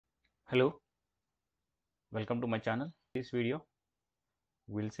Hello, welcome to my channel. This video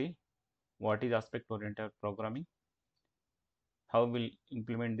we'll see what is aspect oriented programming, how we'll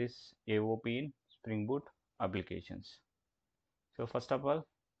implement this AOP in Spring Boot applications. So first of all,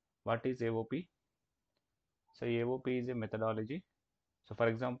 what is AOP? So AOP is a methodology. So for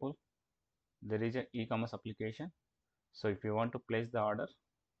example, there is an e-commerce application. So if you want to place the order,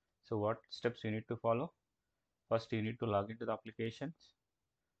 so what steps you need to follow? First you need to log into the applications,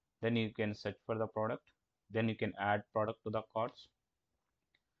 then you can search for the product, then you can add product to the carts.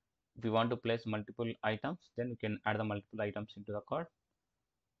 If you want to place multiple items, then you can add the multiple items into the cart.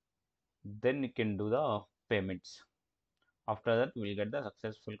 Then you can do the payments. After that, we will get the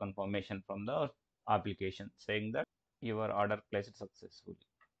successful confirmation from the application saying that your order placed successfully.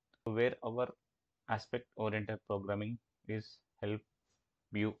 So where our aspect oriented programming is help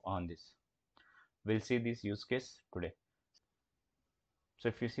you on this. We'll see this use case today. So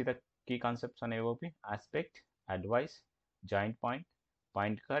if you see the key concepts on AOP: aspect, advice, joint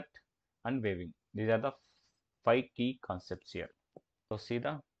point cut, and waving. These are the 5 key concepts here. So see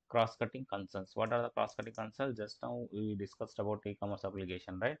the cross-cutting concerns. What are the cross-cutting concerns? Just now we discussed about e-commerce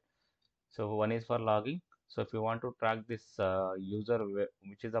application, right? So one is for logging. So if you want to track this user,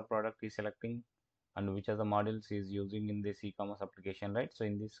 which is the product he's selecting and which are the modules he's using in this e-commerce application, right? So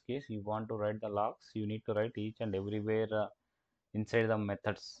in this case, you want to write the logs. You need to write each and everywhere inside the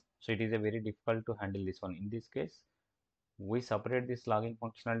methods. So it is a very difficult to handle this one. In this case, we separate this logging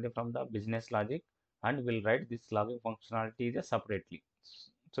functionality from the business logic and we'll write this logging functionality just separately.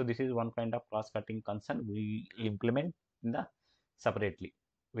 So this is one kind of cross-cutting concern we implement in the separately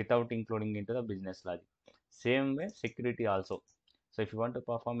without including into the business logic. Same way security also. So if you want to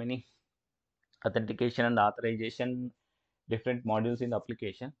perform any authentication and authorization different modules in the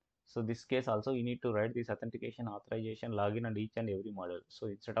application, so this case also you need to write this authentication, authorization, login and each and every module. So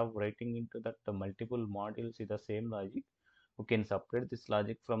instead of writing into that multiple modules in the same logic, we can separate this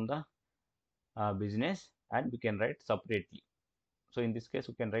logic from the business and we can write separately. So in this case,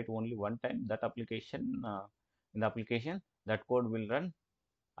 we can write only one time that application in the application that code will run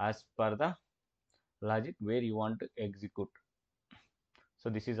as per the logic where you want to execute. So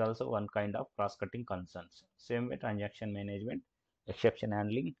this is also one kind of cross-cutting concerns. Same way transaction management, exception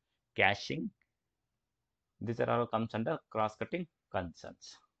handling, caching. These are all comes under cross-cutting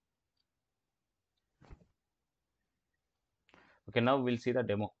concerns. Okay, now we'll see the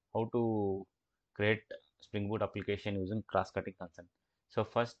demo how to create Spring Boot application using cross-cutting concern. So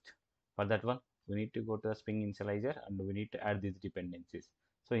first, for that one, we need to go to the Spring Initializer and we need to add these dependencies.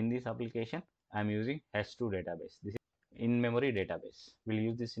 So in this application, I'm using S2 database. This is in-memory database. We'll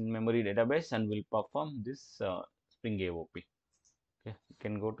use this in-memory database and we'll perform this Spring AOP. Okay, you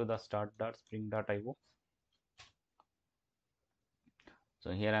can go to the start.spring.io.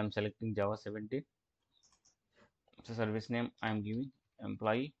 So here I'm selecting Java 17. So service name I'm giving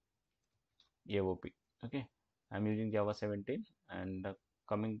employee AOP. Okay, I'm using Java 17 and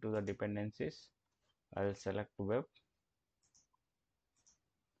coming to the dependencies, I'll select web,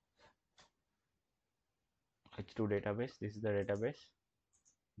 H2 database. This is the database,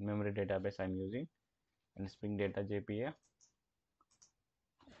 memory database I'm using, and Spring Data JPA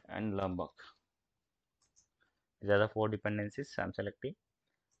and Lombok. These are the 4 dependencies I'm selecting.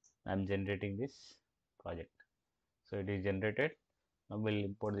 I'm generating this project. So it is generated. Now we'll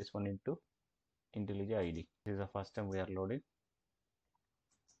import this one into IntelliJ IDE. This is the first time we are loading.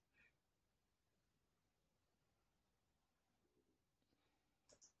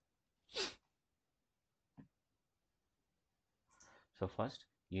 So first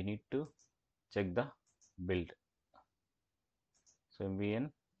you need to check the build. So MVN,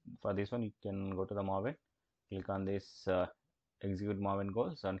 for this one you can go to the Maven, click on this execute Maven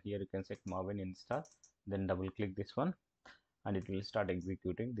goals, and here you can check Maven install, then double click this one and it will start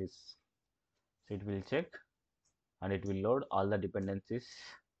executing this. So it will check and it will load all the dependencies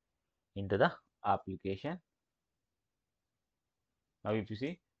into the application. Now if you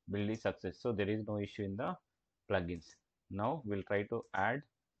see, build is success, so there is no issue in the plugins. Now we'll try to add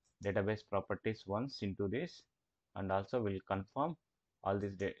database properties once into this, and also we'll confirm all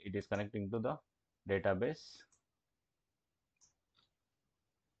this it is connecting to the database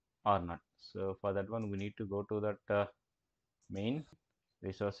or not. So for that one we need to go to that main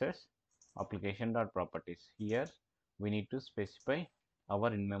resources application.properties. Here we need to specify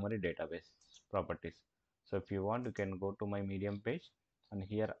our in-memory database properties. So if you want, you can go to my Medium page, and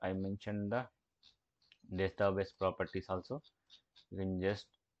here I mentioned the database properties also. You can just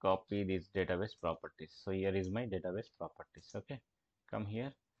copy these database properties. So here is my database properties. Okay, come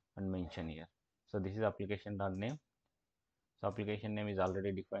here and mention here. So this is application.name. So application name is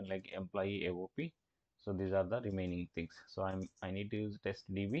already defined like employee AOP. So these are the remaining things. So I need to use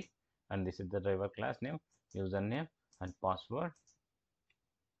test DB, and this is the driver class name, username, and password.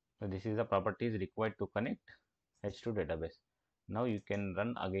 So this is the properties required to connect H2 database. Now you can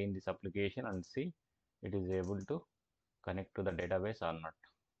run again this application and see it is able to connect to the database or not.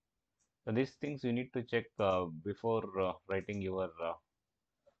 So these things you need to check before writing your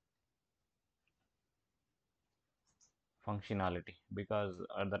functionality, because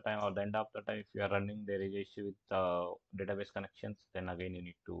at the time or the end of the time, if you are running there is issue with database connections, then again you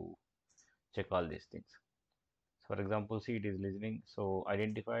need to check all these things. So for example, see it is listening. So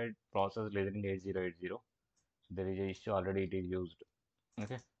identified process listening 8080. So there is a issue already, it is used.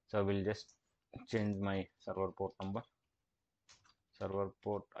 Okay, so I will just change my server port number. Server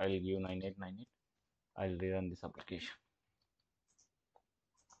port I'll give 9898. I'll rerun this application.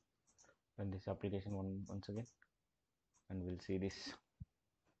 Run this application once again, and we'll see this.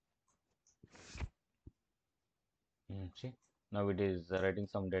 See, now it is writing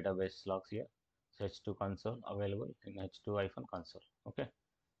some database logs here. So H2 console available in H2-console. Okay,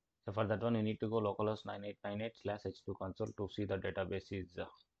 so for that one you need to go localhost 9898/H2 console to see the database is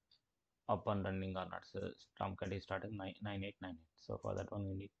up and running or not. So Tomcat is starting 9898. So for that one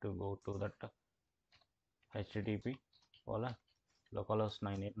we need to go to that HTTP localhost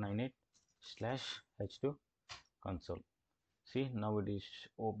 9898/H2 console. See, now it is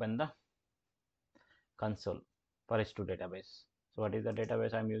open the console for H2 database. So what is the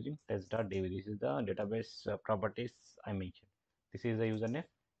database I'm using? Test.db. This is the database properties I mentioned. This is the username.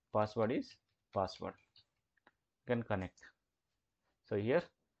 Password is password. You can connect. So here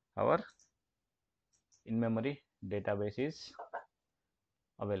our in-memory database is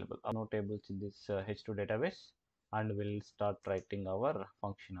available. No tables in this H2 database, and we'll start writing our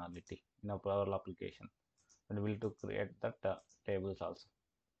functionality in our application, and we'll to create that tables also.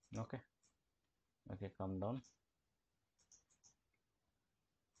 Okay, come down.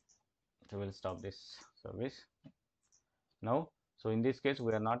 So we'll stop this service now. So in this case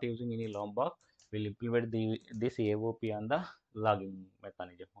we are not using any Lombok. We'll implement this AOP on the logging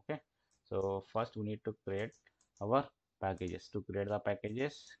mechanism. Okay, so first we need to create our packages. To create the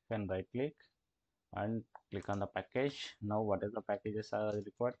packages, you can right click and click on the package. Now what is the packages are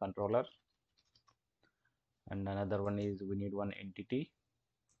required? Controller, and another one is we need one entity,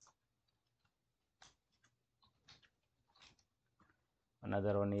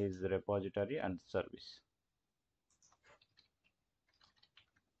 another one is repository and service.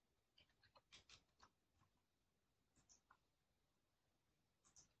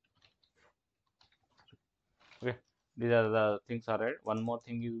 Okay, these are the things are right. One more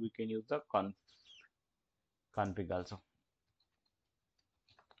thing is we can use the config also.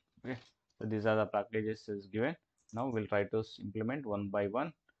 Okay, so these are the packages is given. Now we'll try to implement one by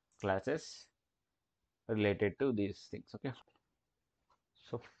one classes related to these things. Okay,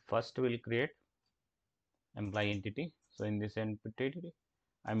 so first we'll create employee entity. So in this entity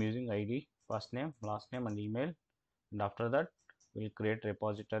I'm using ID, first name, last name, and email, and after that we'll create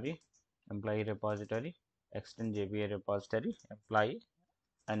repository, employee repository, extend JPA repository, employee,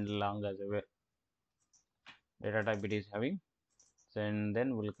 and long as a data type it is having. So and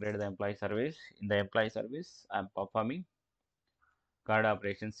then we'll create the employee service. In the employee service I'm performing card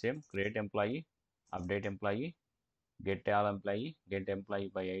operations same, create employee, update employee, get all employee, get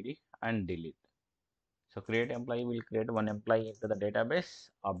employee by ID, and delete. So create employee will create one employee into the database.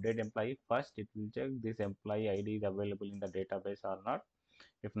 Update employee, first it will check this employee ID is available in the database or not.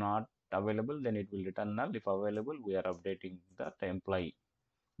 If not available, then it will return null. If available, we are updating the employee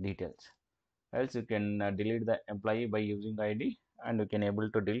details. Else you can delete the employee by using ID, and you can able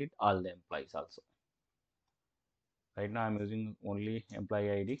to delete all the employees also. Right now I'm using only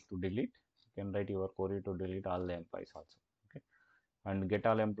employee ID to delete. You can write your query to delete all the employees also. Okay, and get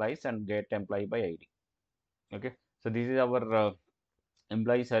all employees and get employee by ID. Okay, so this is our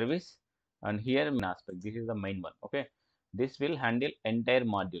employee service, and here main aspect, this is the main one. Okay, this will handle entire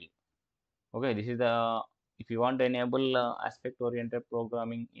module. Okay, this is the, if you want to enable aspect oriented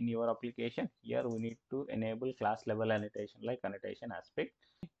programming in your application, here we need to enable class level annotation like annotation aspect.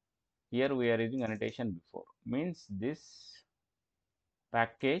 Here we are using annotation before, means this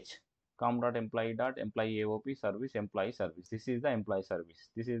package com.employee.employee AOP service employee service. This is the employee service.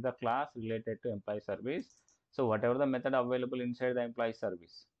 This is the class related to employee service. So whatever the method available inside the employee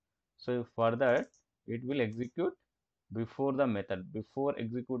service, so for that it will execute before the method. Before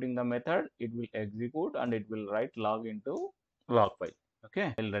executing the method, it will execute and it will write log into log file.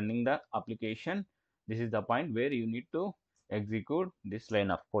 Okay, while running the application, this is the point where you need to execute this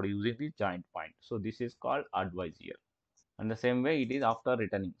line of code using the joint point. So this is called advice here. And the same way it is after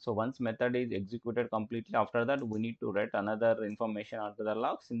returning. So once method is executed completely, after that we need to write another information onto the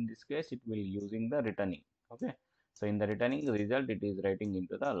logs. In this case it will using the returning. Okay, so in the returning result it is writing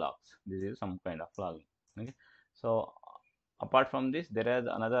into the logs. This is some kind of logging. Okay, so apart from this there is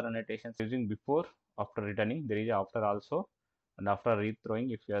another annotation using before after returning. There is after also, and after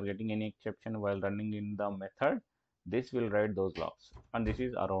rethrowing, if you are getting any exception while running in the method, this will write those logs. And this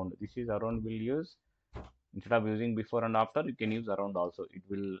is around. This is around will use, instead of using before and after, you can use around also. It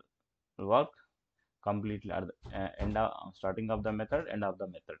will work completely at the end of starting of the method, end of the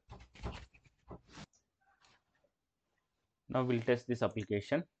method. Now we'll test this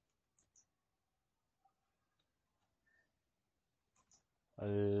application.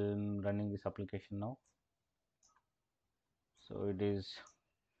 I'm running this application now. So it is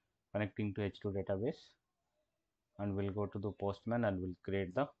connecting to H2 database, and we'll go to the Postman and we'll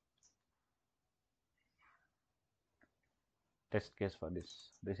create the test case for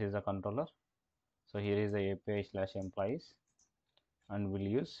this. This is a controller. So here is the API/employees, and we'll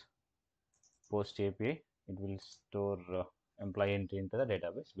use post API. It will store employee entry into the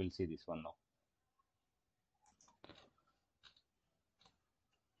database. We'll see this one now.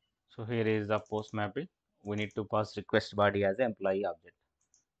 So here is the post mapping. We need to pass request body as an employee object.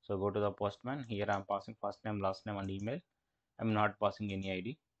 So go to the Postman. Here I am passing first name, last name, and email. I am not passing any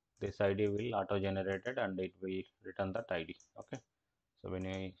ID. This ID will auto generated and it will return that ID. Okay. So when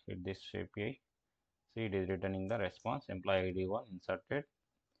you hit this API, see it is returning the response employee ID 1 inserted.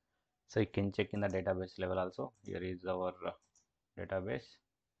 So you can check in the database level also. Here is our database.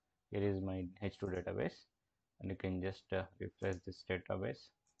 Here is my H2 database, and you can just refresh this database.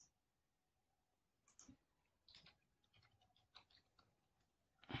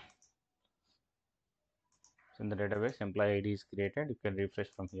 So in the database, employee ID is created. You can refresh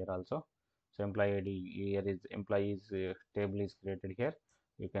from here also. So employee ID, here is employees table is created here.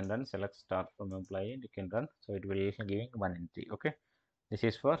 You can run select star from employee. You can run. So it will be giving one entry. Okay, this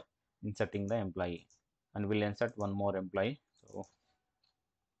is for inserting the employee, and we'll insert one more employee. So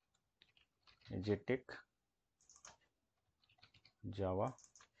Agetech Java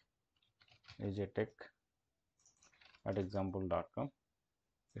Agetech at example.com.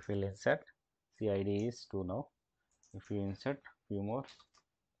 If we'll insert, the ID is 2 now. If you insert few more,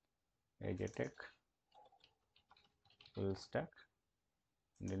 Agetech full stack,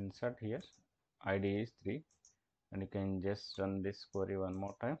 and insert here, ID is 3, and you can just run this query one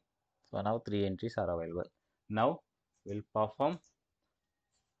more time. So now 3 entries are available. Now we'll perform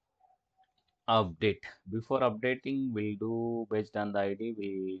update. Before updating, we'll do based on the ID,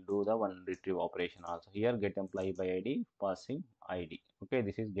 we'll do the one retrieve operation also. Here get employee by ID, passing ID. Okay,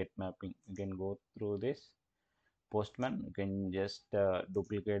 this is get mapping. You can go through this. Postman, you can just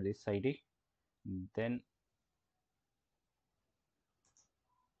duplicate this ID, then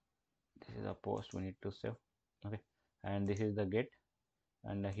this is a post we need to save. Okay, and this is the get,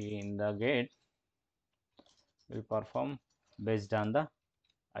 and here in the get we perform based on the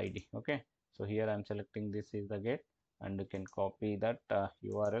ID. Okay, so here I am selecting this is the get, and you can copy that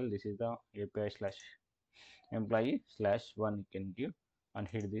URL. This is the API/employee/1 you can give, and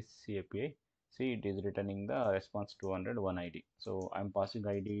hit this API. See, it is returning the response 201 ID. So I am passing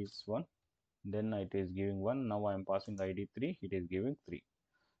ID is 1, then it is giving 1. Now I am passing ID 3, it is giving 3.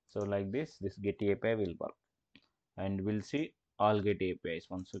 So like this get API will work, and we'll see all get APIs.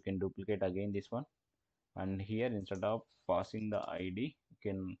 Once you can duplicate again this one, and here instead of passing the ID, you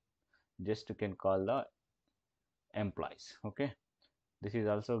can call the employees. Okay, this is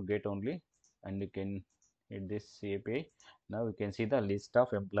also get only, and you can hit this API. Now you can see the list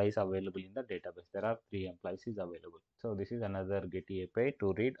of employees available in the database. There are 3 employees is available. So this is another get API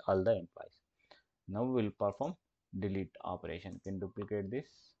to read all the employees. Now we will perform delete operation. You can duplicate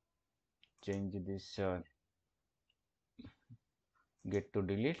this, change this get to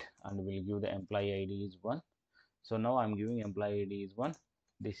delete, and we'll give the employee ID is 1. So now I'm giving employee ID is 1.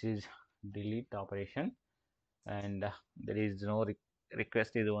 This is delete operation, and there is no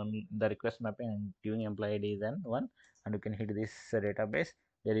request is 1. The request mapping and giving employee ID is 1, and you can hit this database.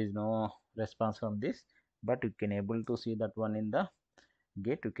 There is no response from this, but you can able to see that one in the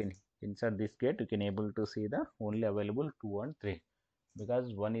get. You can insert this get, you can able to see the only available 2 and 3,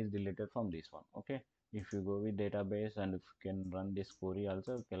 because 1 is deleted from this one. Okay, if you go with database and if you can run this query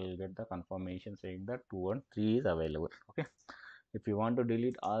also, you can get the confirmation saying that 2 and 3 is available. Okay, if you want to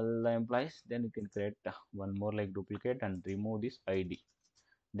delete all the employees, then you can create one more like duplicate and remove this ID.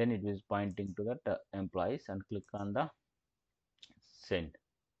 Then it is pointing to that employees, and click on the send.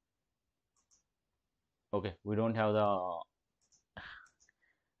 Okay, we don't have the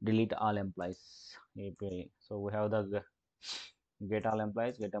delete all employees API, so we have the get all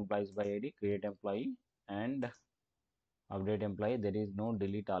employees, get employees by ID, create employee, and update employee. There is no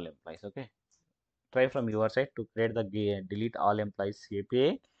delete all employees. Okay, try from your side to create the delete all employees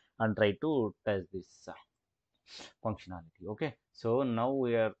API and try to test this functionality. Okay, so now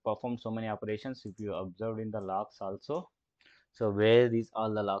we are performed so many operations. If you observed in the logs also, so where these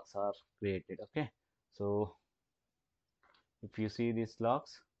all the logs are created. Okay, so if you see these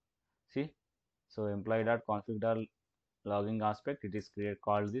logs, see, so employee.config logging aspect, it is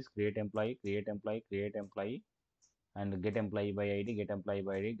called this create employee, create employee, create employee, and get employee by ID, get employee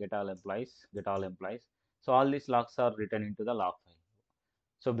by ID, get all employees, get all employees. So all these logs are written into the log file.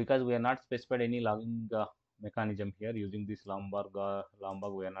 So because we are not specified any logging mechanism here using this Lombard,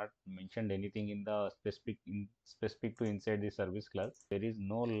 we are not mentioned anything in the specific to inside the service class. There is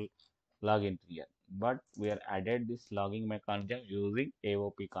no log entry here, but we are added this logging mechanism using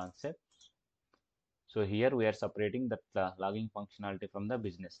AOP concept. So here we are separating the logging functionality from the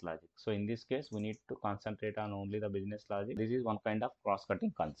business logic. So in this case, we need to concentrate on only the business logic. This is one kind of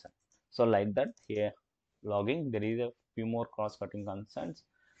cross-cutting concern. So like that here, logging, there is a few more cross-cutting concerns.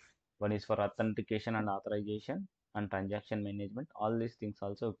 One is for authentication and authorization and transaction management. All these things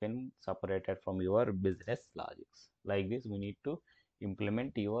also can separate it from your business logics. Like this, we need to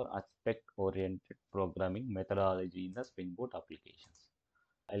implement your aspect-oriented programming methodology in the Spring Boot applications.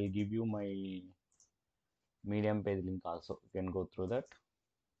 I'll give you my Medium page link also. You can go through that.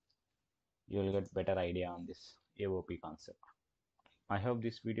 You will get better idea on this AOP concept. I hope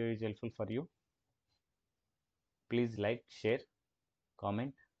this video is helpful for you. Please like, share,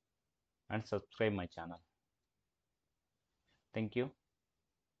 comment, and subscribe my channel. Thank you.